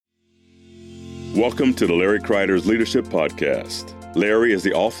Welcome to the Larry Kreider's Leadership Podcast. Larry is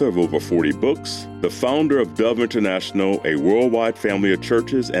the author of over 40 books, the founder of Dove International, a worldwide family of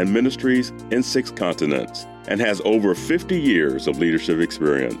churches and ministries in 6 continents, and has over 50 years of leadership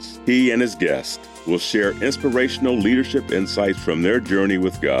experience. He and his guests will share inspirational leadership insights from their journey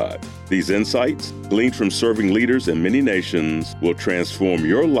with God. These insights, gleaned from serving leaders in many nations, will transform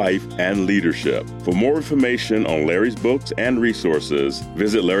your life and leadership. For more information on Larry's books and resources,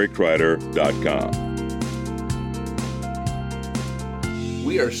 visit LarryKreider.com.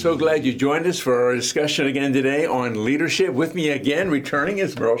 We are so glad you joined us for our discussion again today on leadership. With me again, returning,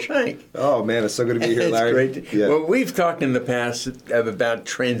 is Merle Shank. Oh, man, it's so good to be here, Larry. It's great. Well, we've talked in the past about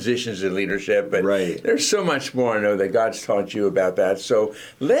transitions in leadership, but there's so much more I know that God's taught you about that. So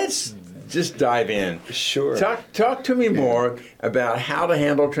let's just dive in. Sure. Talk to me more about how to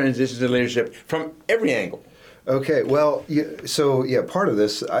handle transitions in leadership from every angle. Okay, well, part of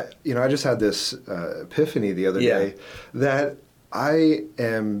this, I just had this epiphany the other day that I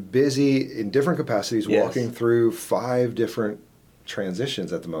am busy in different capacities walking through 5 different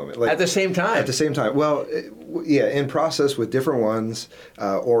transitions at the moment. At the same time? At the same time. Well, in process with different ones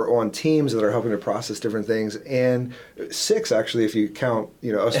or on teams that are helping to process different things. And 6, actually, if you count,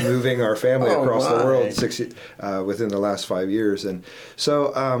 us moving our family across the world 6 within the last 5 years. And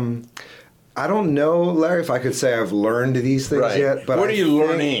so I don't know, Larry, if I could say I've learned these things yet, but what are you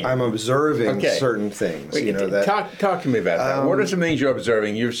learning? I'm observing certain things. Talk to me about that. What are some things you're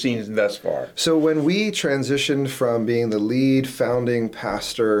observing, you've seen thus far? So when we transitioned from being the lead founding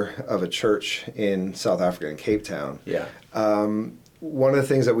pastor of a church in South Africa, in Cape Town, one of the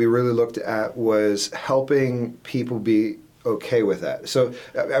things that we really looked at was helping people be okay with that. So,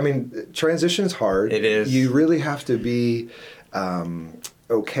 transition's hard. It is. You really have to be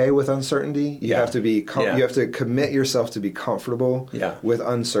okay with uncertainty. You have to be. You have to commit yourself to be comfortable with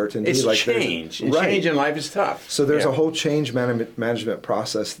uncertainty. It's change. Change in life is tough. So there's a whole change management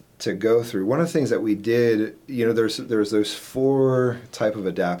process to go through. One of the things that we did, there's those 4 type of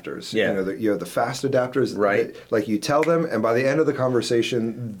adapters. You have the fast adapters. Like you tell them, and by the end of the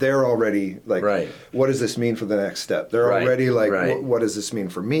conversation, they're already like, what does this mean for the next step? They're already like, what does this mean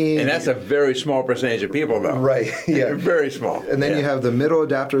for me? And that's a very small percentage of people, though. Very small. And then you have the middle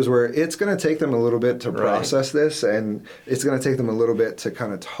adapters where it's going to take them a little bit to process this, and it's going to take them a little bit to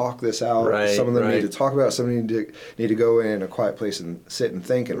kind of talk this out. Some of them need to talk about it. Some need to go in a quiet place and sit and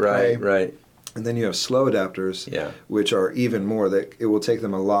think and pray. And then you have slow adapters, which are even more, that it will take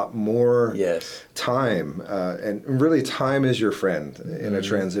them a lot more time. And really, time is your friend in a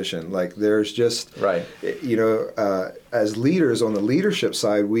transition. Like there's just, as leaders on the leadership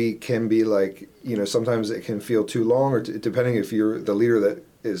side, we can be like, sometimes it can feel too long, or depending if you're the leader that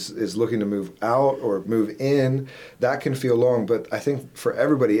is looking to move out or move in, that can feel long. But I think for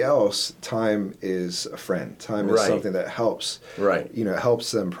everybody else, time is a friend. Time is something that helps. It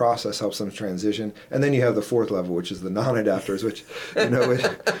helps them process, helps them transition. And then you have the 4th level, which is the non-adapters, which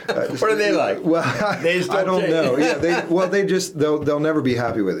what are they like? Well, I don't know. They'll never be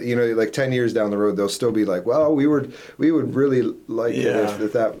happy with it. Like 10 years down the road, they'll still be like, well, we would really like it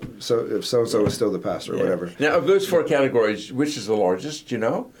if so-and-so was still the pastor or whatever. Now, of those 4 categories, which is the largest,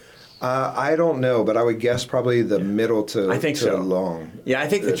 I don't know, but I would guess probably the middle to long. I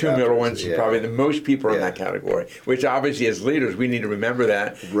think the 2 middle ones are probably the most people in that category, which obviously as leaders, we need to remember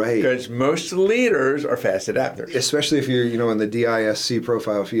that. Because most leaders are fast adapters. Especially if you're, in the DISC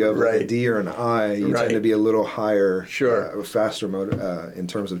profile, if you have like a D or an I, you tend to be a little higher, faster mode in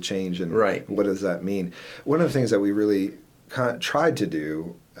terms of change. And what does that mean? One of the things that we really tried to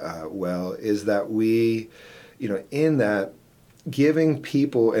do is that we, in that, giving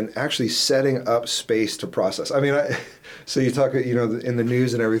people and actually setting up space to process. So you talk, in the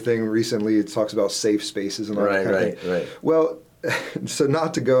news and everything recently, it talks about safe spaces and all that kind of thing. Well, so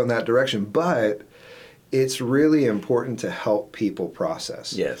not to go in that direction, but it's really important to help people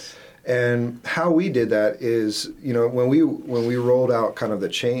process. And how we did that is, when we rolled out kind of the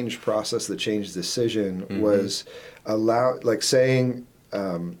change process, the change decision was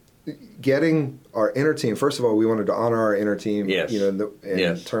getting our inner team. First of all, we wanted to honor our inner team,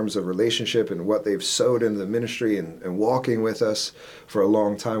 in terms of relationship and what they've sowed into the ministry and walking with us for a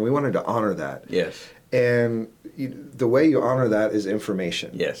long time. We wanted to honor that. And the way you honor that is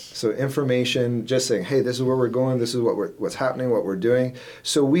information. So information, just saying, hey, this is where we're going, this is what's happening, what we're doing.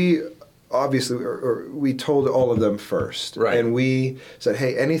 So we obviously, we told all of them first. And we said,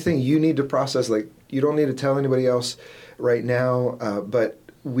 hey, anything you need to process, like you don't need to tell anybody else right now, but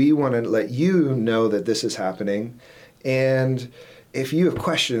we want to let you know that this is happening. And if you have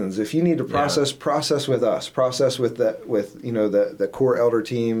questions, if you need to process with us, process with the core elder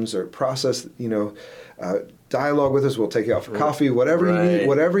teams, or process, dialogue with us. We'll take you out for coffee,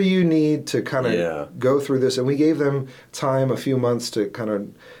 whatever you need to kind of go through this. And we gave them time, a few months, to kind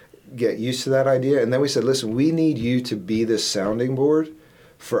of get used to that idea. And then we said, listen, we need you to be this sounding board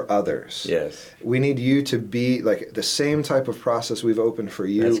for others. Yes. We need you to be like the same type of process we've opened for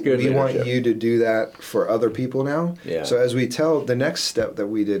you. That's good we leadership. Want you to do that for other people now. Yeah. So as we the next step that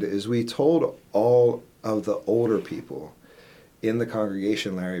we did is we told all of the older people in the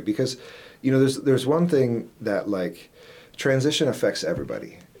congregation, Larry, because there's one thing that, like, transition affects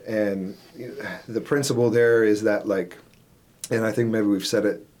everybody. And the principle there is that, like, and I think maybe we've said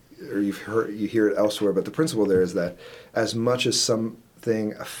it, or you hear it elsewhere, but the principle there is that as much as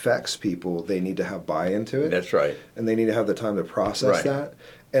something affects people, they need to have buy-in to it. That's right. And they need to have the time to process that.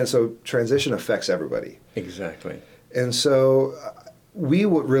 And so transition affects everybody. Exactly. And so we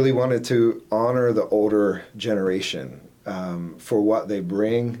really wanted to honor the older generation for what they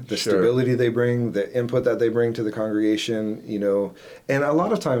bring, the stability they bring, the input that they bring to the congregation, and a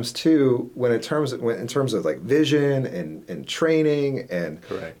lot of times too, in terms of like vision and training and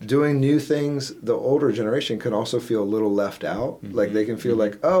doing new things, the older generation can also feel a little left out. Mm-hmm. Like they can feel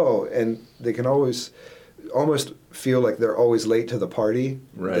like, and they can almost feel like they're always late to the party.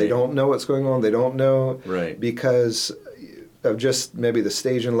 Right. They don't know what's going on. They don't know because of just maybe the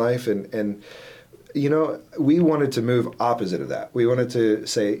stage in life and we wanted to move opposite of that. We wanted to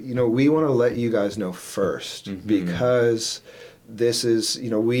say, we want to let you guys know first, because this is,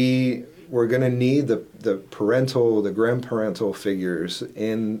 we're going to need the parental, the grandparental figures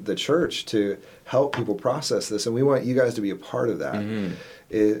in the church to help people process this, and we want you guys to be a part of that,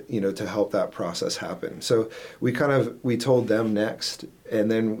 to help that process happen. So we told them next,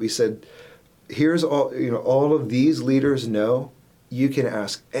 and then we said, here's all of these leaders know. You can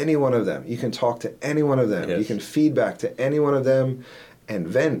ask any one of them. You can talk to any one of them. Yes. You can feedback to any one of them and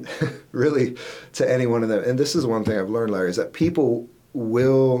vent really to any one of them. And this is one thing I've learned, Larry, is that people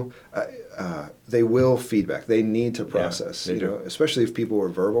will feedback. They need to process, especially if people are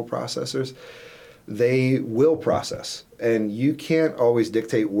verbal processors. They will process, and you can't always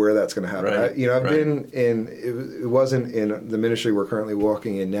dictate where that's going to happen. Right. I've been in, it wasn't in the ministry we're currently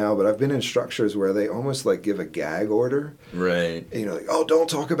walking in now, but I've been in structures where they almost like give a gag order. Right. Like, oh, don't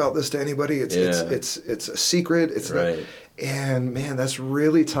talk about this to anybody. It's a secret. It's not, and man, that's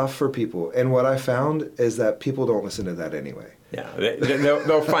really tough for people. And what I found is that people don't listen to that anyway. Yeah,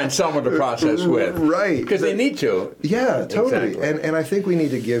 they'll find someone to process with. Right. Because they need to. Yeah, totally. Exactly. And I think we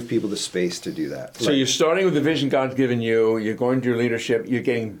need to give people the space to do that. So you're starting with the vision God's given you, you're going to your leadership, you're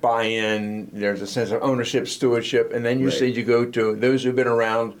getting buy-in, there's a sense of ownership, stewardship, and then you said you go to those who've been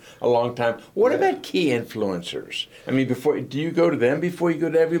around a long time. What about key influencers? I mean, do you go to them before you go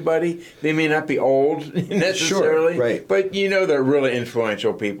to everybody? They may not be old necessarily, but they're really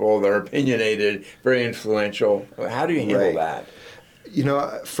influential people, they're opinionated, very influential. How do you handle that?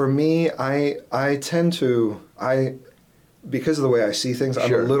 For me, I tend to, because of the way I see things,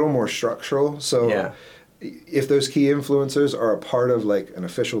 I'm a little more structural. So if those key influencers are a part of like an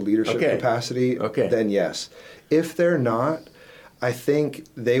official leadership capacity, then yes. If they're not, I think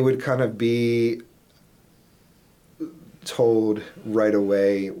they would kind of be told right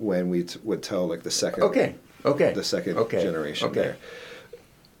away when we would tell like the second generation there.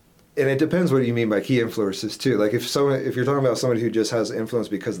 And it depends what you mean by key influencers too. Like if you're talking about somebody who just has influence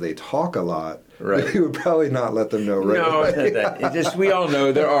because they talk a lot, you would probably not let them know right away. No, we all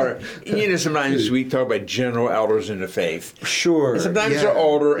know there are. Sometimes we talk about general elders in the faith. Sure. And sometimes they're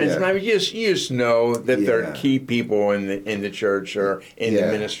older, and sometimes you just know that they're key people in the church or in the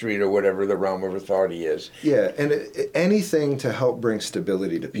ministry or whatever the realm of authority is. Yeah, and anything to help bring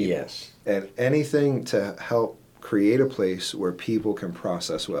stability to people. Yes. And anything to help create a place where people can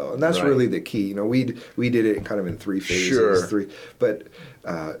process well, and that's really the key. We did it kind of in three phases. But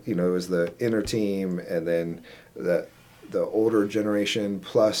it was the inner team, and then the older generation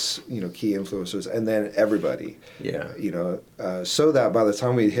plus key influencers, and then everybody. So that by the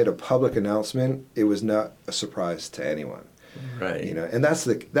time we hit a public announcement, it was not a surprise to anyone. Right. And that's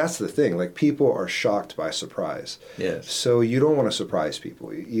the thing. Like, people are shocked by surprise. Yes. So you don't want to surprise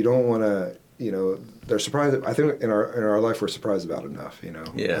people. You don't want to. They're surprised. I think in our life we're surprised about enough.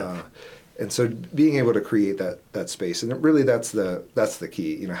 Yeah. And so being able to create that space, and really that's the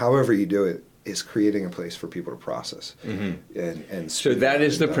key. However you do it is creating a place for people to process. Mm-hmm. And so that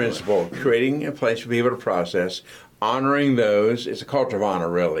is the principle: creating a place for people to process. honoring those, it's a culture of honor,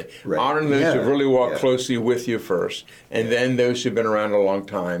 really. Right. Honoring those who really walk closely with you first, and then those who've been around a long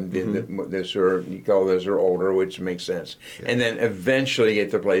time, those who are, you call those who are older, which makes sense. Yeah. And then eventually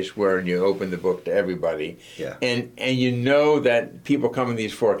get to the place where you open the book to everybody. Yeah. And you know that people come in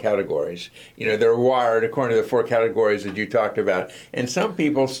these 4 categories. They're wired according to the 4 categories that you talked about. And some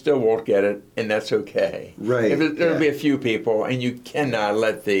people still won't get it, and that's okay. Right. There'll be a few people, and you cannot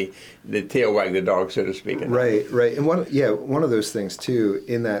let the tail wag the dog, so to speak. Right. And one of those things too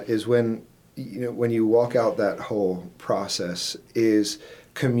in that is when you walk out that whole process is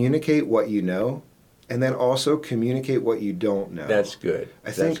communicate what you know, and then also communicate what you don't know. That's good.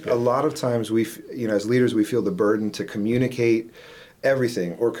 I think a lot of times as leaders, we feel the burden to communicate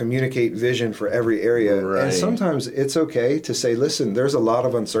everything or communicate vision for every area. Right. And sometimes it's okay to say, listen, there's a lot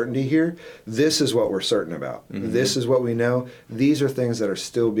of uncertainty here. This is what we're certain about. Mm-hmm. This is what we know. These are things that are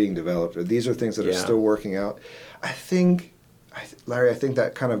still being developed, or these are things that are still working out. Larry, I think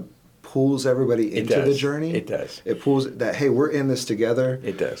that kind of pulls everybody into the journey. It does. It pulls that, hey, we're in this together.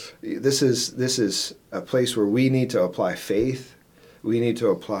 It does. This is a place where we need to apply faith. We need to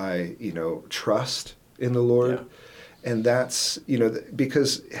apply, trust in the Lord. Yeah. And that's,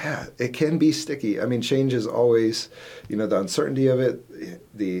 because, it can be sticky. I mean, change is always, the uncertainty of it,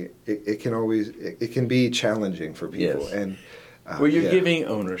 it can be challenging for people. Yes. And you're giving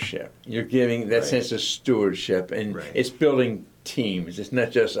ownership. You're giving that sense of stewardship, and it's building teams. It's not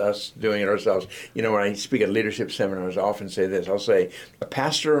just us doing it ourselves. When I speak at leadership seminars, I often say this. I'll say, a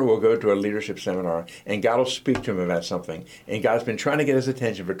pastor will go to a leadership seminar, and God will speak to him about something. And God's been trying to get his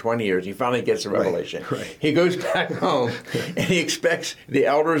attention for 20 years. He finally gets a revelation. Right. He goes back home, and he expects the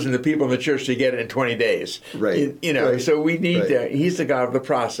elders and the people in the church to get it in 20 days. Right. So we need to, he's the God of the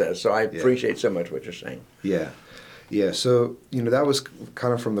process. So I appreciate so much what you're saying. Yeah. Yeah. So, that was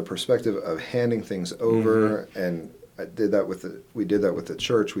kind of from the perspective of handing things over, and we did that with the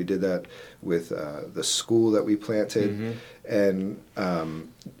church. We did that with the school that we planted, and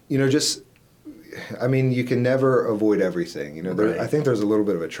you can never avoid everything. I think there's a little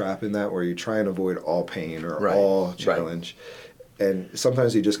bit of a trap in that where you try and avoid all pain or all challenge, and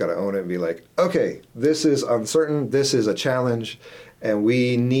sometimes you just got to own it and be like, okay, this is uncertain, this is a challenge, and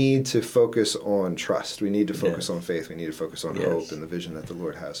we need to focus on trust. We need to focus on faith. We need to focus on hope and the vision that the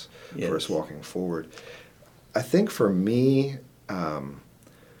Lord has for us walking forward. I think for me,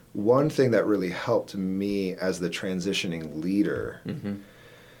 one thing that really helped me as the transitioning leader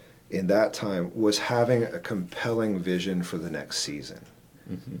in that time was having a compelling vision for the next season.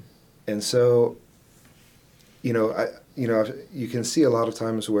 And so, you can see a lot of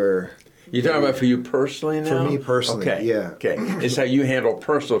times where... You're talking about for you personally now? For me personally, Okay. It's how you handle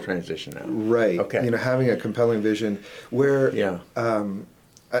personal transition now. Right. Okay. Having a compelling vision where...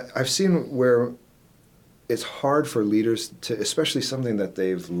 I've seen where... It's hard for leaders to, especially something that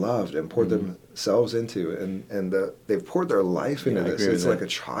they've loved and poured themselves into, and they've poured their life into this. It's like a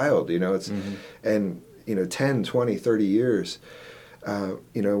child, it's, and 10, 20, 30 years,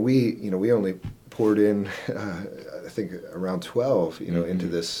 we only poured in, I think around 12, into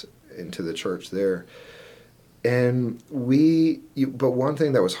the church there, and but one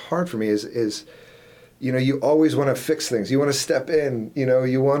thing that was hard for me is. You always want to fix things. You want to step in.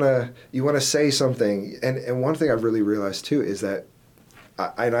 You want to say something. And one thing I've really realized too is that,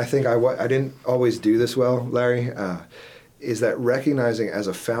 I think I didn't always do this well, Larry, is that recognizing as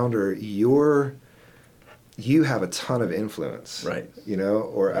a founder you have a ton of influence, right?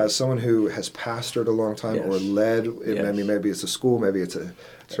 Or as someone who has pastored a long time or led. Maybe it's a school, maybe it's a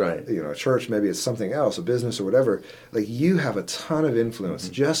church, maybe it's something else, a business or whatever. Like you have a ton of influence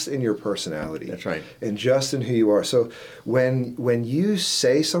just in your personality. That's right. And just in who you are. So when you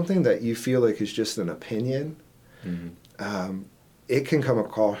say something that you feel like is just an opinion, it can come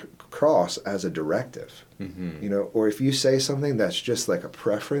across as a directive. Or if you say something that's just like a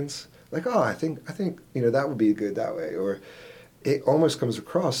preference. Like, I think that would be good that way, or it almost comes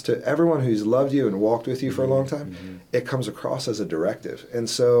across to everyone who's loved you and walked with you for a long time. It comes across as a directive, and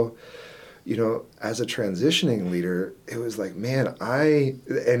so, as a transitioning leader, it was like, man, our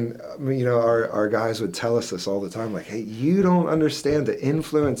guys would tell us this all the time, like, hey, you don't understand the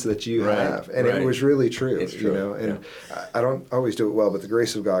influence that you have, and it was really true. It's true. And I don't always do it well, but the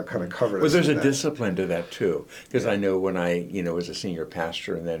grace of God kind of covered us. Well, there's a discipline to that too, because I know when I, was a senior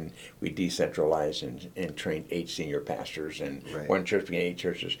pastor, and then we decentralized and trained 8 senior pastors, and one church became 8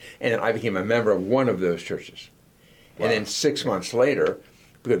 churches, and then I became a member of one of those churches, and then 6 months later.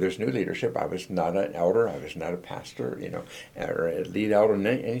 Because there's new leadership. I was not an elder. I was not a pastor, or a lead elder,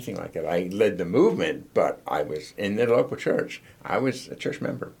 anything like that. I led the movement, but I was in the local church. I was a church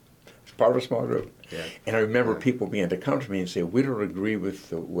member. part of a small group. Yeah. And I remember people began to come to me and say, we don't agree with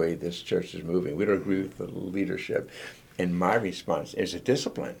the way this church is moving. We don't agree with the leadership. And my response is a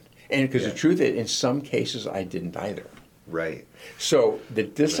discipline. And because the truth is, in some cases, I didn't either. Right. So the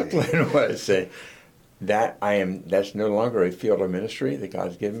discipline was say, that's no longer a field of ministry that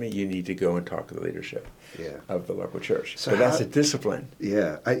God's given me. You need to go and talk to the leadership of the local church. So that's a discipline.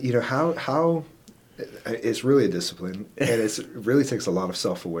 Yeah. How it's really a discipline, and it really takes a lot of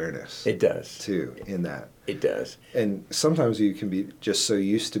self-awareness. It does. Too, in that. It does. And sometimes you can be just so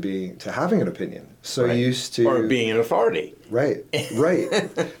used to having an opinion, used to... Or being an authority. Right.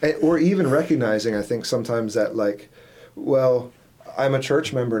 Or even recognizing, I think, sometimes that, like, well, I'm a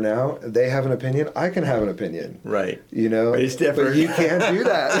church member now. They have an opinion. I can have an opinion. Right. But it's different. But you can't do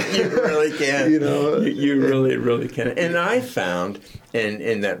that. You really can't. You really, really can. And I found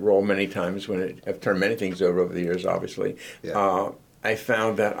in that role many times I've turned many things over the years, obviously. Yeah. I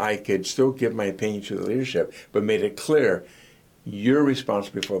found that I could still give my opinion to the leadership, but made it clear, you're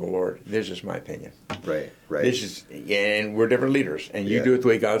responsible before the Lord. This is my opinion. Right. And we're different leaders, and you do it the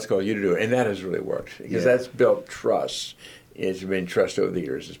way God's called you to do it, and that has really worked because that's built trust. It's been trust over the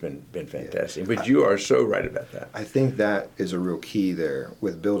years. It's been fantastic. But you are so right about that. I think that is a real key there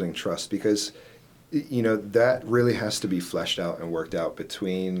with building trust because, that really has to be fleshed out and worked out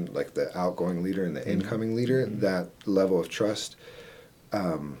between like the outgoing leader and the incoming leader. That level of trust.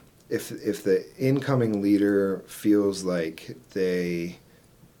 If the incoming leader feels like they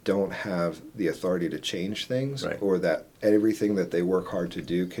don't have the authority to change things, or that everything that they work hard to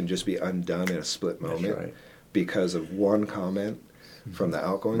do can just be undone in a split moment because of one comment from the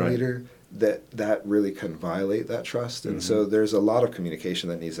outgoing leader, that really can violate that trust. And so there's a lot of communication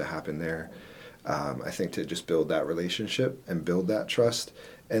that needs to happen there, I think, to just build that relationship and build that trust.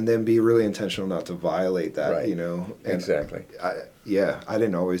 And then be really intentional not to violate that, And exactly. I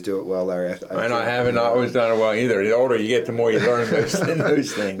didn't always do it well, Larry. I haven't always done it well either. The older you get, the more you learn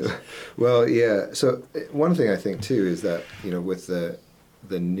those things. Well, yeah. So one thing I think too is that with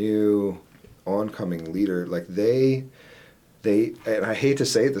the new oncoming leader, like they, and I hate to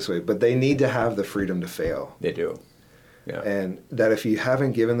say it this way, but they need to have the freedom to fail. They do. Yeah. And that if you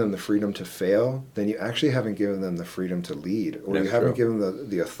haven't given them the freedom to fail, then you actually haven't given them the freedom to lead, or you haven't given them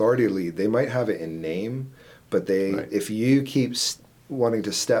the authority to lead. They might have it in name, but if you keep wanting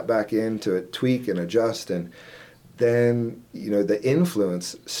to step back into it, tweak and adjust, and then the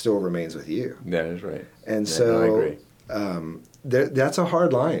influence still remains with you. That is right. And so I agree. That's a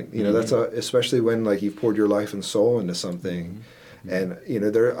hard line. That's especially when like you've poured your life and soul into something. And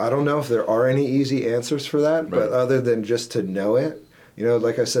I don't know if there are any easy answers for that, but other than just to know it,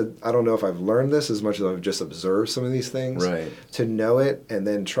 like I said, I don't know if I've learned this as much as I've just observed some of these things. Right. To know it and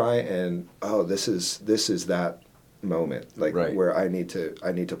then try and this is that moment, like where I need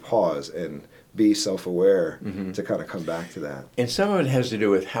to pause and be self-aware to kind of come back to that. And some of it has to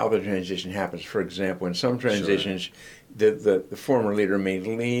do with how the transition happens. For example, in some transitions, the former leader may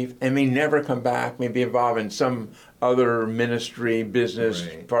leave and may never come back, may be involved in some other ministry, business,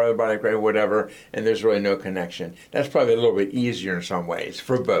 part of the body, whatever, and there's really no connection. That's probably a little bit easier in some ways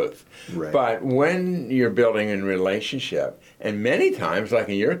for both. Right. But when you're building a relationship, and many times, like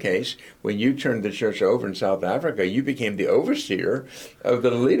in your case, when you turned the church over in South Africa, you became the overseer of the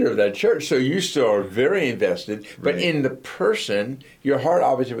leader of that church. So you still are very invested, but in the person, your heart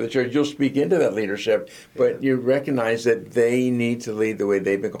obviously for the church, you'll speak into that leadership, but you recognize that they need to lead the way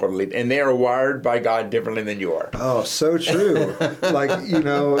they've been called to lead. And they are wired by God differently than you are. Oh, so true. Like,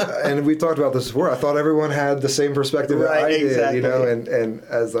 and we talked about this before. I thought everyone had the same perspective that I did,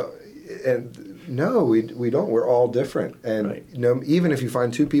 and no, we don't. We're all different. And even if you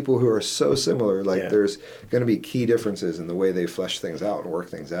find two people who are so similar, like there's going to be key differences in the way they flesh things out and work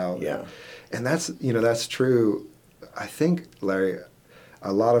things out. Yeah. And that's true. I think, Larry,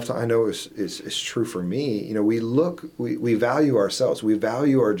 a lot of time, I know it's true for me. We value ourselves. We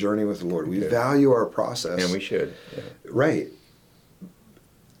value our journey with the Lord. We value our process. And we should. Yeah. Right.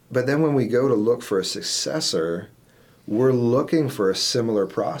 But then when we go to look for a successor, we're looking for a similar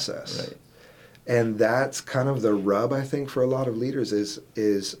process. Right. And that's kind of the rub, I think, for a lot of leaders is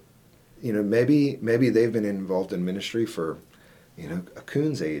maybe they've been involved in ministry for, a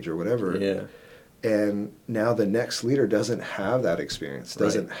coon's age or whatever. Yeah. And now the next leader doesn't have that experience,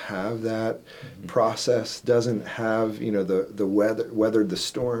 doesn't have that process, doesn't have, the weathered the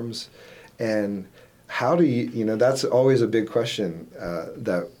storms. And how do you, that's always a big question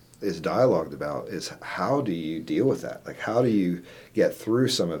that is dialogued about, is how do you deal with that? Like, how do you get through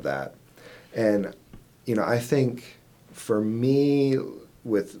some of that? And, I think for me,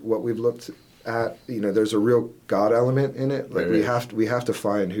 with what we've looked at, there's a real God element in it. Like we have to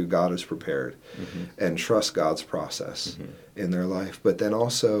find who God has prepared and trust God's process in their life. But then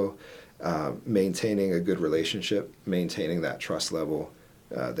also maintaining a good relationship, maintaining that trust level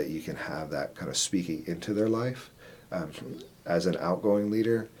that you can have that kind of speaking into their life as an outgoing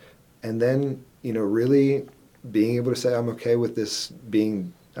leader. And then, really being able to say, I'm okay with this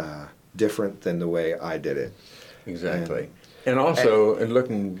being different than the way I did it. Exactly. And also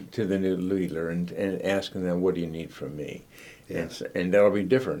looking to the new leader and asking them, what do you need from me? Yeah. And that'll be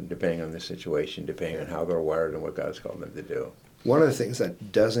different depending on the situation, depending on how they're wired and what God's called them to do. One of the things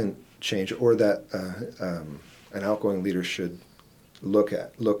that doesn't change, or that an outgoing leader should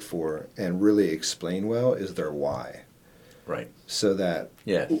look for and really explain well, is their why. Right. So that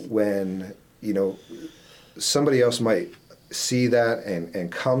when, somebody else might see that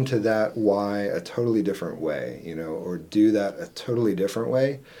and come to that why a totally different way, or do that a totally different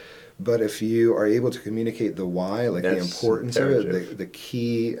way. But if you are able to communicate the why, like the importance of it, the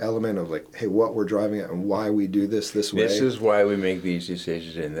key element of like, hey, what we're driving at and why we do this way. This is why we make these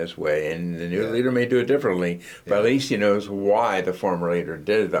decisions in this way. And the new leader may do it differently, but at least he knows why the former leader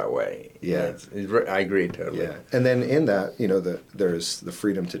did it that way. Yeah. I agree totally. Yeah. And then in that, there's the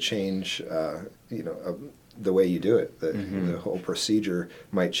freedom to change, the way you do it. The whole procedure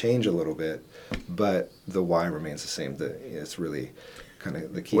might change a little bit, but the why remains the same. It's really kind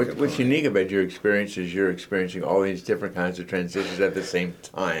of the key component. What's unique about your experience is you're experiencing all these different kinds of transitions at the same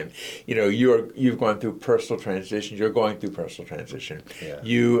time. You've gone through personal transitions. You're going through personal transition. Yeah.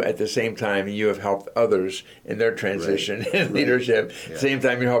 You, at the same time, you have helped others in their transition and leadership. At the same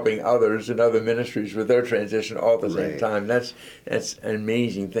time, you're helping others in other ministries with their transition all at the same time. That's an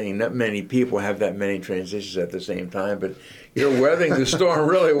amazing thing. Not many people have that many transitions at the same time, but you're weathering the storm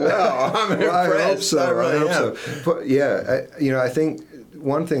really well. I'm impressed. I hope so. I hope so. But yeah, I think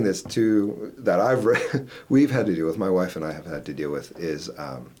one thing that we've had to deal with, my wife and I have had to deal with, is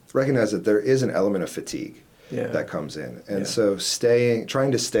recognize that there is an element of fatigue that comes in. And so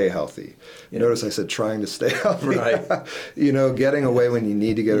trying to stay healthy. Notice I said trying to stay healthy. Right. Getting away when you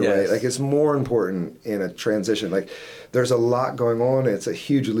need to get away. Like, it's more important in a transition. Like, there's a lot going on. It's a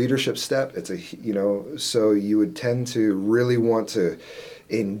huge leadership step. So you would tend to really want to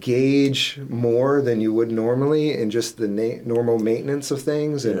engage more than you would normally in just the normal maintenance of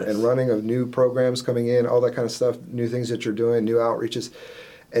things and running of new programs coming in, all that kind of stuff, new things that you're doing, new outreaches.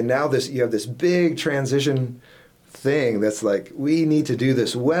 And now you have this big transition thing that's like, we need to do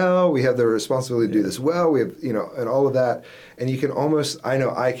this well. We have the responsibility to do this well. We have, and all of that. And you can almost, I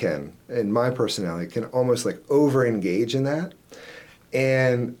know I can, in my personality, can almost like over-engage in that.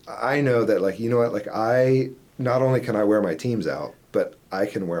 And I know that, like, not only can I wear my teams out, but I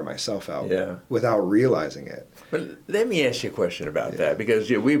can wear myself out without realizing it. But let me ask you a question about that, because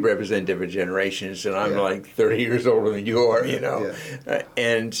we represent different generations, and I'm like 30 years older than you are,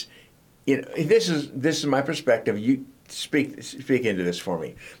 and this is my perspective. You speak into this for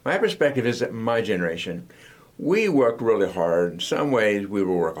me. My perspective is that my generation, we worked really hard. In some ways, we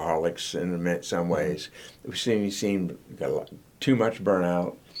were workaholics, and in some ways, we've seen too much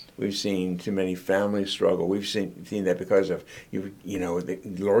burnout. We've seen too many families struggle. We've seen that because of the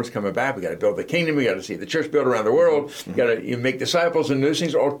Lord's coming back. We got to build the kingdom. We got to see the church built around the world. You got to make disciples, and those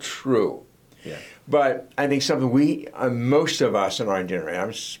things are all true. Yeah. But I think something most of us in our generation,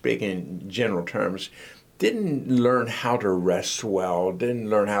 I'm speaking in general terms, didn't learn how to rest well,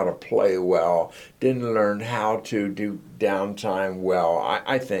 didn't learn how to play well, didn't learn how to do downtime well.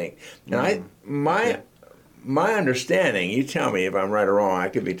 I think, and my understanding, you tell me if I'm right or wrong, I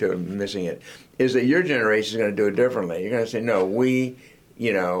could be totally missing it, is that your generation is going to do it differently. You're going to say, no, we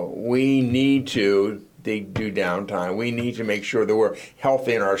need to do downtime. We need to make sure that we're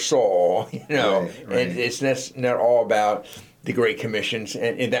healthy in our soul, Right. And it's not all about the Great Commissions.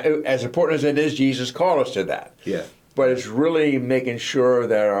 And that, as important as it is, Jesus called us to that. Yeah. But it's really making sure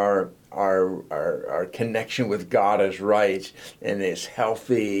that our connection with God is right and is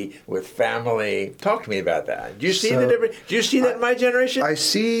healthy with family. Talk to me about that. Do you see the difference? Do you see that in my generation? I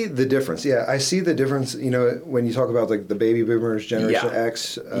see the difference. Yeah, I see the difference. When you talk about like the baby boomers, Generation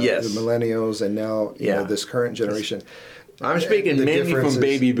X, the millennials, and now this current generation. I'm speaking mainly from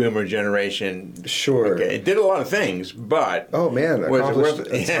baby boomer generation. Sure. Okay. It did a lot of things, but accomplished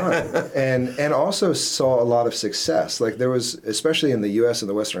a ton. and also saw a lot of success. Like there was, especially in the U.S. and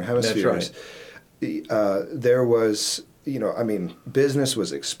the Western hemispheres, there was, business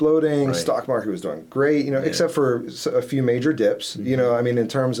was exploding, right. Stock market was doing great, except for a few major dips, mm-hmm. In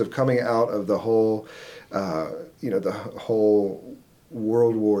terms of coming out of the whole, the whole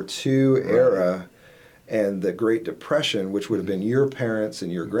World War II era. and the Great Depression, which would have been your parents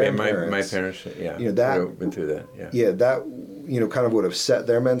and your grandparents. My parents, yeah. That went through that. Yeah. Yeah, that kind of would have set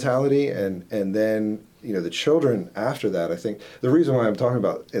their mentality, and then the children after that. I think the reason why I'm talking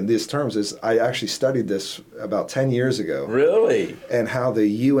about in these terms is I actually studied this about 10 years ago. Really? And how the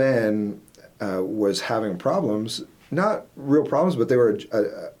UN was having problems, not real problems, but they were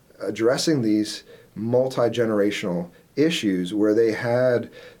addressing these multi-generational issues where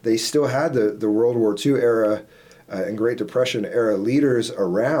they still had the World War II era and Great Depression era leaders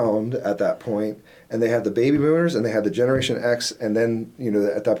around at that point, and they had the baby boomers and they had the Generation X, and then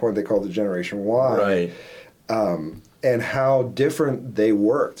at that point they called it Generation Y. Right. And how different they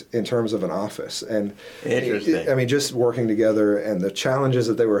worked in terms of an office. And interesting. Just working together and the challenges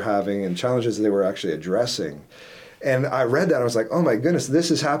that they were having and challenges that they were actually addressing. And I read that, I was like, oh my goodness,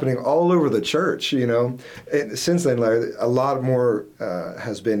 this is happening all over the church, And since then, Larry, a lot more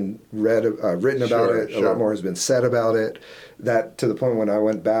has been written about it. Sure. A lot more has been said about it. That to the point when I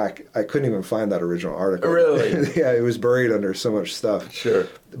went back, I couldn't even find that original article. Really? Yeah, it was buried under so much stuff. Sure.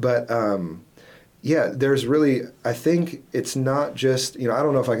 But there's really, I think it's not just, I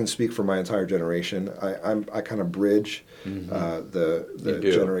don't know if I can speak for my entire generation. I kind of bridge the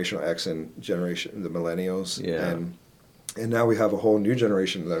Generation X and the millennials. Yeah. And now we have a whole new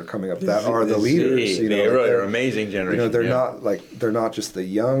generation that are coming up that are the leaders. They're amazing generation. They're not just the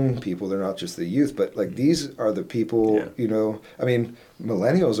young people, they're not just the youth, but these are the people,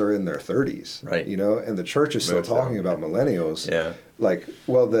 millennials are in their 30s, right? And the church is still talking about millennials. Yeah.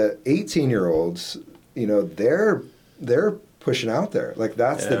 The 18-year-olds, they're pushing out there.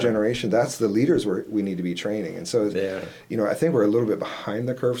 That's the generation, that's the leaders we need to be training. And so, I think we're a little bit behind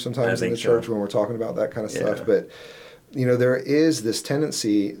the curve sometimes in the church when we're talking about that kind of stuff. But, there is this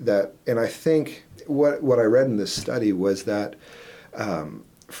tendency that, and I think what I read in this study was that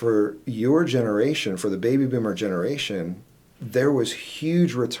for your generation, for the baby boomer generation, there was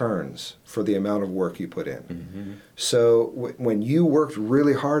huge returns for the amount of work you put in. Mm-hmm. So when you worked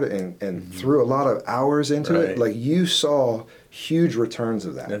really hard and threw a lot of hours into it, you saw huge returns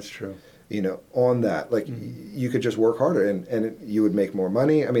of that. That's true. On that, you could just work harder and you would make more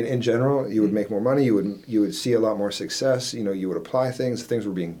money. In general, you would make more money. You would see a lot more success. You would apply things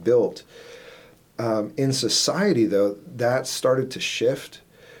were being built. In society, though, that started to shift,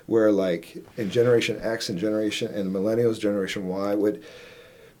 where in Generation X and Millennials, Generation Y,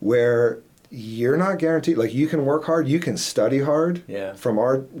 where you're not guaranteed, you can work hard, you can study hard. Yeah. From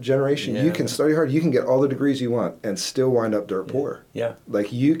our generation, you can study hard, you can get all the degrees you want and still wind up dirt poor. Yeah.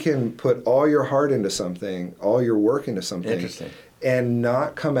 You can put all your heart into something, all your work into something. Interesting. And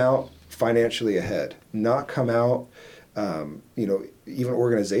not come out financially ahead, not come out, even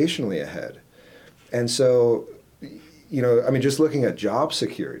organizationally ahead. And so, just looking at job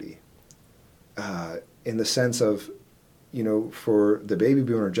security, in the sense of, for the baby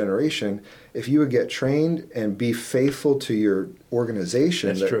boomer generation, if you would get trained and be faithful to your organization,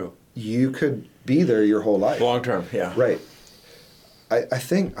 that's true. You could be there your whole life. Long term, yeah. Right. I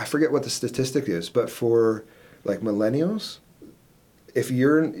think, I forget what the statistic is, but for millennials, if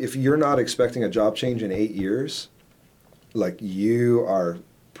you're not expecting a job change in 8 years, you are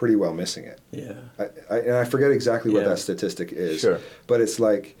pretty well missing it. Yeah. And I forget exactly what that statistic is. Sure. But it's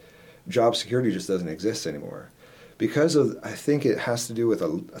job security just doesn't exist anymore. Because of, I think it has to do with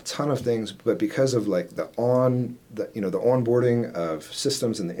a ton of things, but because of the onboarding of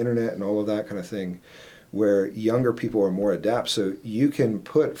systems and the internet and all of that kind of thing, where younger people are more adept. So you can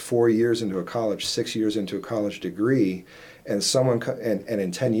put 4 years into a college, 6 years into a college degree, and and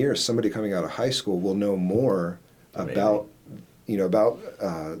in 10 years, somebody coming out of high school will know more about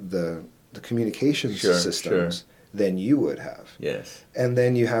the communications systems than you would have. Yes. And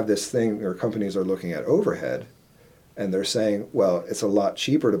then you have this thing where companies are looking at overhead, and they're saying, well, it's a lot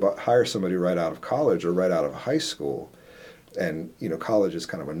cheaper to hire somebody right out of college or right out of high school. And, college is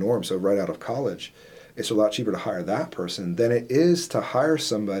kind of a norm. So right out of college, it's a lot cheaper to hire that person than it is to hire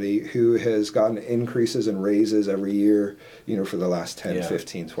somebody who has gotten increases and raises every year, for the last 10,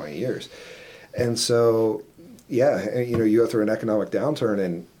 15, 20 years. And so, you go through an economic downturn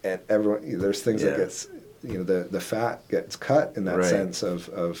and everyone, there's things that gets, the fat gets cut in that sense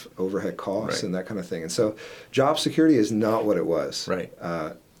of overhead costs and that kind of thing. And so job security is not what it was. Right.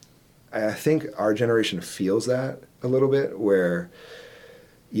 I think our generation feels that a little bit, where,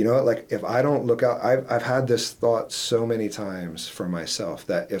 if I don't look out, I've had this thought so many times for myself,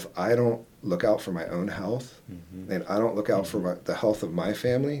 that if I don't look out for my own health and I don't look out for the health of my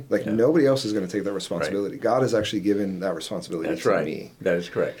family, nobody else is going to take that responsibility. Right. God has actually given that responsibility to me. That is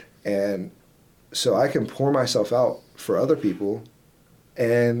correct. And so I can pour myself out for other people,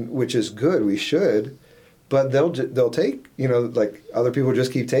 and which is good, we should, but they'll take, like other people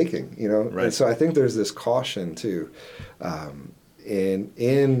just keep taking, Right. And so I think there's this caution too,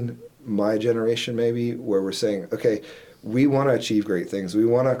 in my generation maybe, where we're saying, okay, we want to achieve great things, we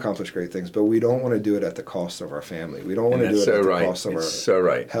want to accomplish great things, but we don't want to do it at the cost of our family. We don't want to do it at the cost of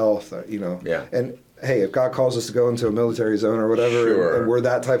our health, Yeah. And hey, if God calls us to go into a military zone or whatever, Sure. and we're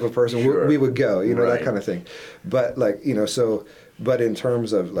that type of person, Sure. we would go, Right. that kind of thing. But but in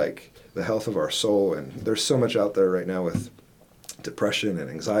terms of like the health of our soul, and there's so much out there right now with depression and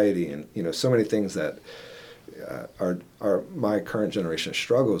anxiety, and so many things that are my current generation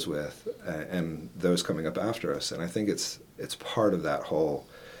struggles with, and those coming up after us. And I think it's part of that whole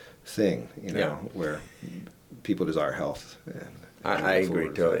thing, where people desire health. And I agree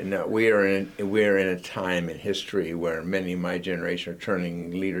totally. No, we are in a time in history where many of my generation are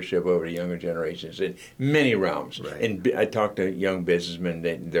turning leadership over to younger generations in many realms. Right. And I talked to young businessmen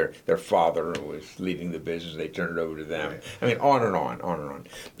that their father was leading the business; they turned it over to them. Right. I mean, on and on, on and on.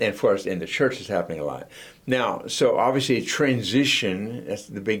 And of course, in the church is happening a lot now. So obviously, transition, that's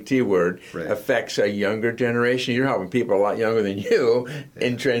the big T word, Right. affects a younger generation. You're helping people a lot younger than you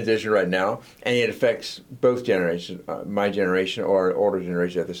in transition right now, and it affects both generations, my generation or older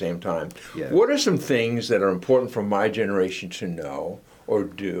generation at the same time. Yeah. What are some things that are important for my generation to know or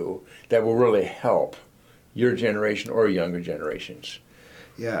do that will really help your generation or younger generations?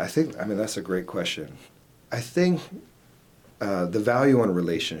 Yeah, that's a great question. I think the value on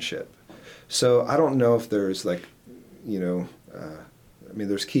relationship. So I don't know if there's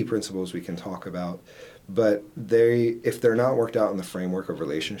there's key principles we can talk about, but if they're not worked out in the framework of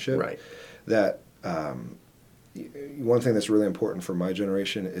relationship, Right. that one thing that's really important for my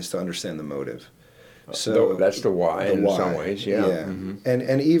generation is to understand the motive. So that's the why in some ways, yeah. Mm-hmm.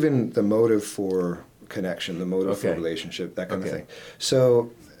 And even the motive for connection, the motive for relationship, that kind of thing.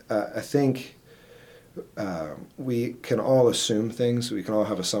 So I think we can all assume things. We can all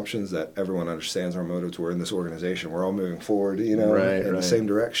have assumptions that everyone understands our motives. We're in this organization. We're all moving forward, in the same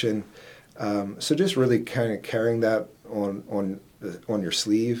direction. So just really kind of carrying that on your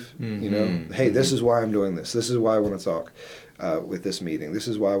sleeve, Mm-hmm. Hey, this is why I'm doing this. This is why I want to talk with this meeting. This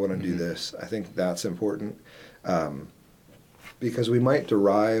is why I want to do this. I think that's important because we might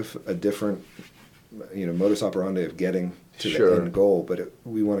derive a different, modus operandi of getting to the end goal, but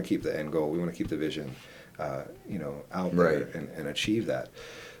we want to keep the end goal. We want to keep the vision, out there and achieve that.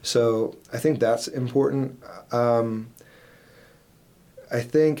 So I think that's important. I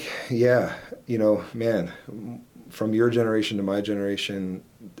think, from your generation to my generation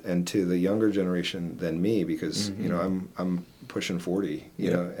and to the younger generation than me, because I'm pushing 40,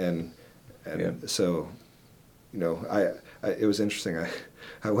 and so it was interesting.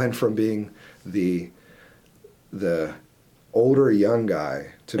 I went from being the older young guy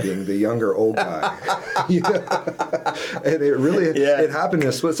to being the younger old guy, and it really it happened in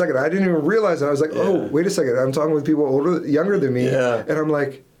a split second. I didn't even realize it. I was like, oh, wait a second, I'm talking with people younger than me, and I'm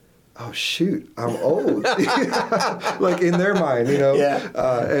like, oh shoot, I'm old. Like in their mind,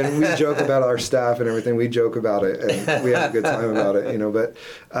 and we joke about our staff and everything. We joke about it and we have a good time about it, but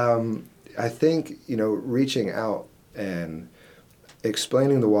I think, reaching out and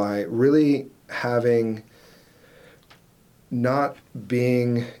explaining the why, really not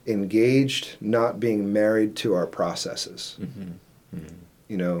being engaged, not being married to our processes. Mm-hmm.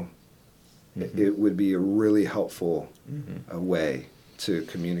 Mm-hmm. It would be a really helpful way to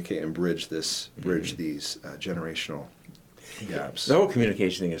communicate and bridge these generational gaps. The whole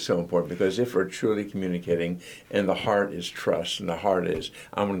communication thing is so important, because if we're truly communicating and the heart is trust and the heart is,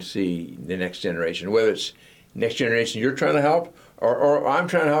 I want to see the next generation, whether it's next generation you're trying to help or I'm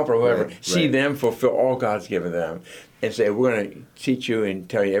trying to help or whoever, see them fulfill all God's given them and say, we're going to teach you and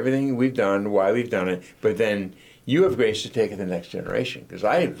tell you everything we've done, why we've done it, but then you have grace to take it to the next generation. Because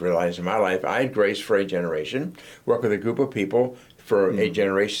I realized in my life, I had grace for a generation, work with a group of people for a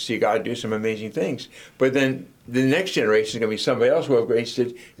generation, see God do some amazing things. But then the next generation is going to be somebody else who have grace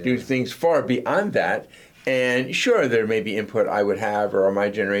to do things far beyond that. And sure, there may be input I would have or my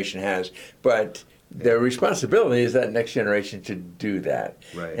generation has, but the responsibility is that next generation to do that.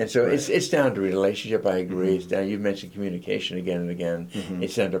 Right. And so it's down to relationship, I agree. It's down, you've mentioned communication again and again.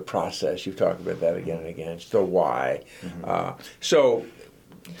 It's down to process. You've talked about that again and again. It's the why. So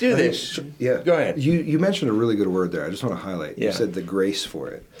do this. Go ahead. You mentioned a really good word there. I just want to highlight. Yeah. You said the grace for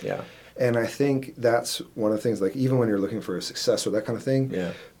it. Yeah. And I think that's one of the things, like even when you're looking for a success or that kind of thing,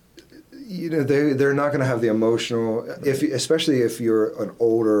 they're not going to have the emotional, especially if you're an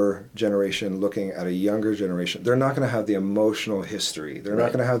older generation looking at a younger generation, they're not going to have the emotional history. They're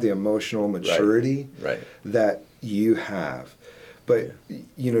not going to have the emotional maturity that you have. But,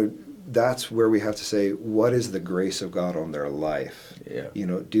 that's where we have to say, what is the grace of God on their life? Yeah.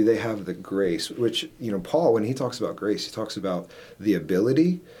 Do they have the grace? Which, Paul, when he talks about grace, he talks about the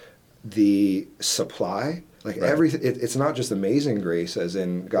ability, the supply, like everything. It's not just amazing grace, as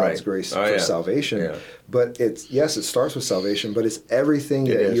in God's grace for salvation, but it starts with salvation, but it's everything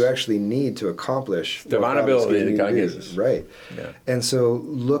that you actually need to accomplish divine ability that God gives us. Right. Yeah. And so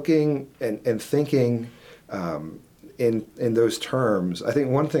looking and thinking in those terms, I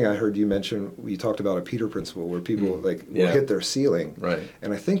think one thing I heard you mention, you talked about a Peter principle where people will hit their ceiling. Right.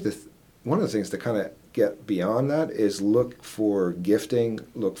 And I think one of the things to kind of get beyond that is look for gifting,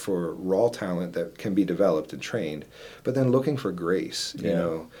 look for raw talent that can be developed and trained, but then looking for grace,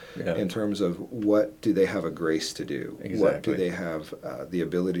 in terms of what do they have a grace to do? Exactly. What do they have the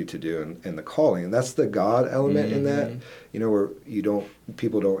ability to do and the calling? And that's the God element in that, where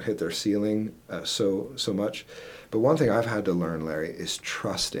people don't hit their ceiling so much. But one thing I've had to learn, Larry, is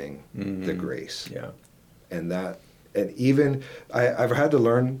trusting the grace. Yeah. And even I've had to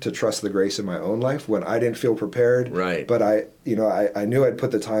learn to trust the grace in my own life when I didn't feel prepared. Right. But I knew I'd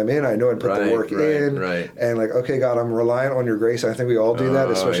put the time in. I knew I'd put the work in. Right. And like, okay, God, I'm reliant on your grace. I think we all do that,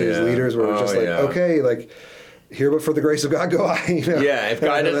 especially as leaders, where we're just like, okay, like, here but for the grace of God go I. Yeah, if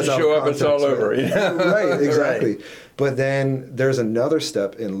God doesn't show up, it's all over. Right, exactly. Right. But then there's another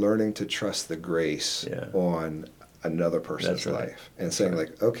step in learning to trust the grace on another person's life and saying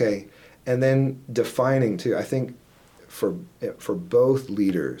like, okay, and then defining too. I think for both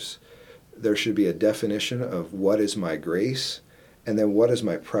leaders, there should be a definition of what is my grace and then what is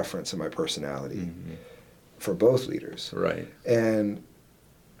my preference and my personality for both leaders. Right. And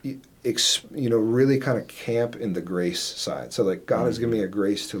really kind of camp in the grace side. So like God has given me a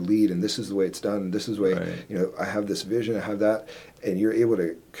grace to lead, and this is the way it's done, and this is the way, I have this vision, I have that, and you're able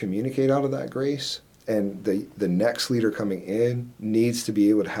to communicate out of that grace. And the next leader coming in needs to be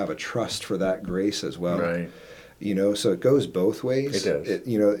able to have a trust for that grace as well. Right. So it goes both ways. It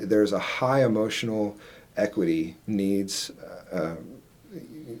does. There's a high emotional equity needs,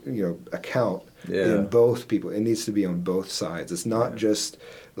 account in both people. It needs to be on both sides. It's not just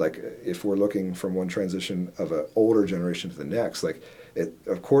like if we're looking from one transition of an older generation to the next, like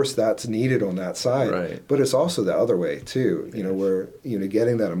of course that's needed on that side, but it's also the other way too, where,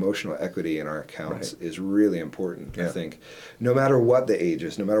 getting that emotional equity in our accounts is really important. I think no matter what the age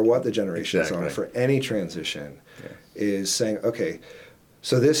is, no matter what the generation is on, for any transition is saying, okay,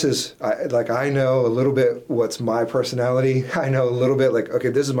 so this is, I know a little bit what's my personality. I know a little bit like, okay,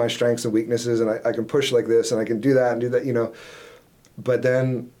 this is my strengths and weaknesses, and I can push like this, and I can do that and do that, But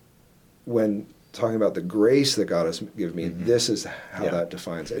then when talking about the grace that God has given me, this is how that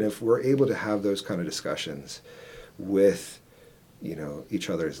defines it. And if we're able to have those kind of discussions with, each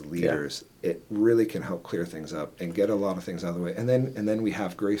other as leaders, it really can help clear things up and get a lot of things out of the way. And then we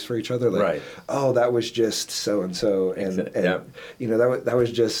have grace for each other. Like, oh, that was just so and so, and that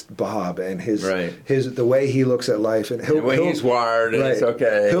was just Bob and his the way he looks at life, and the way he's wired. And it's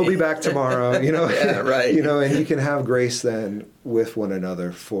okay. He'll be back tomorrow. And you can have grace then with one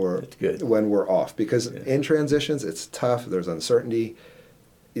another for when we're off, because in transitions it's tough. There's uncertainty.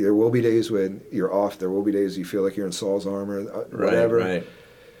 There will be days when you're off. There will be days you feel like you're in Saul's armor, whatever. Right.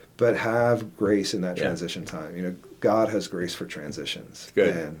 But have grace in that transition time. God has grace for transitions.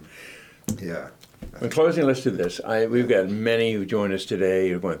 Good. And, in closing, let's do this. We've got many who join us today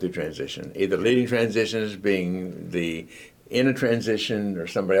who are going through transition, either leading transitions, being in a transition, or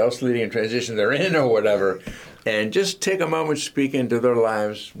somebody else leading a transition they're in, or whatever. And just take a moment to speak into their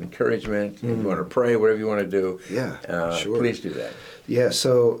lives, encouragement. If you want to pray, whatever you want to do, sure. Please do that. Yeah,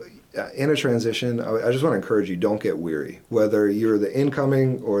 so in a transition, I just want to encourage you, don't get weary. Whether you're the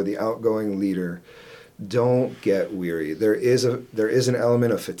incoming or the outgoing leader, don't get weary. There is an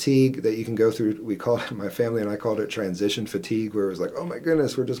element of fatigue that you can go through. We call it, my family and I called it transition fatigue, where it was like, oh my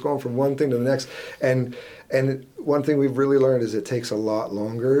goodness, we're just going from one thing to the next. And one thing we've really learned is it takes a lot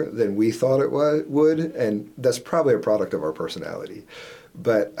longer than we thought it would, and that's probably a product of our personality,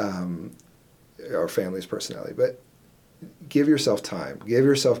 but our family's personality. But give yourself time. Give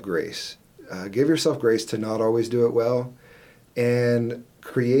yourself grace. Give yourself grace to not always do it well, and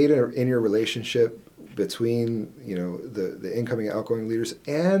create in your relationship between the incoming and outgoing leaders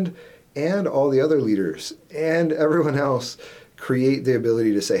and all the other leaders and everyone else, create the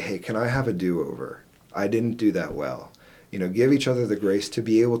ability to say, hey, can I have a do-over? I didn't do that well. Give each other the grace to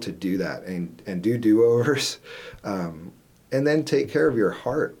be able to do that and do do-overs, and then take care of your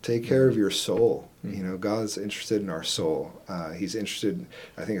heart, take care of your soul. God's interested in our soul. He's interested,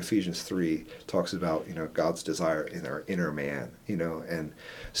 I think Ephesians 3 talks about, God's desire in our inner man, and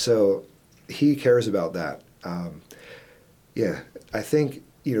so he cares about that. I think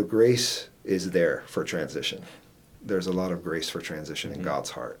grace is there for transition. There's a lot of grace for transition in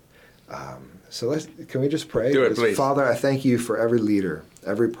God's heart. So can we just pray? Do it, please. Father, I thank you for every leader,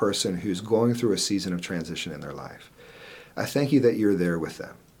 every person who's going through a season of transition in their life. I thank you that you're there with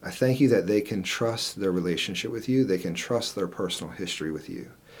them. I thank you that they can trust their relationship with you. They can trust their personal history with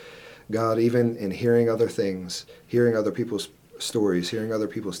you. God, even in hearing other things, hearing other people's stories, hearing other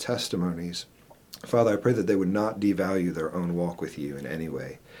people's testimonies, Father, I pray that they would not devalue their own walk with you in any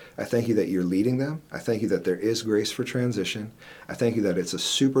way. I thank you that you're leading them. I thank you that there is grace for transition. I thank you that it's a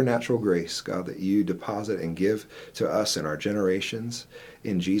supernatural grace, God, that you deposit and give to us in our generations.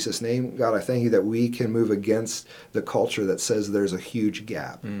 In Jesus' name, God, I thank you that we can move against the culture that says there's a huge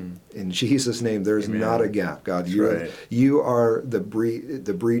gap. In Jesus' name, there's not a gap, God. You are the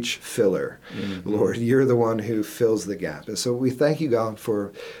breach filler, Lord. You're the one who fills the gap. And so we thank you, God,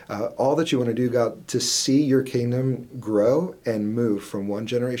 for all that you want to do, God, to see your kingdom grow and move from one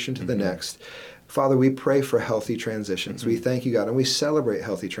generation to the next. Father, we pray for healthy transitions. We thank you, God, and we celebrate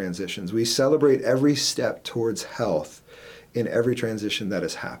healthy transitions. We celebrate every step towards health in every transition that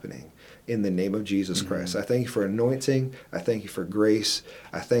is happening in the name of Jesus Christ. I thank you for anointing. I thank you for grace.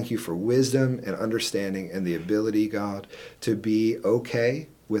 I thank you for wisdom and understanding and the ability, God, to be okay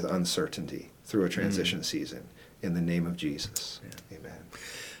with uncertainty through a transition season in the name of Jesus. Amen.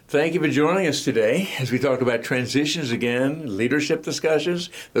 Thank you for joining us today as we talk about transitions again, leadership discussions,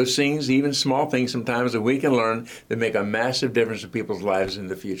 those things, even small things sometimes that we can learn that make a massive difference in people's lives in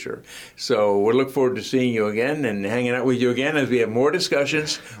the future. So we look forward to seeing you again and hanging out with you again as we have more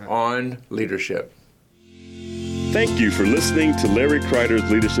discussions on leadership. Thank you for listening to Larry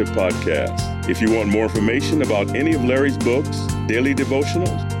Kreider's Leadership Podcast. If you want more information about any of Larry's books, daily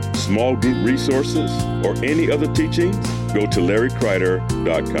devotionals, small group resources, or any other teachings, go to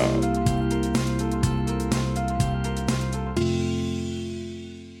LarryKreider.com.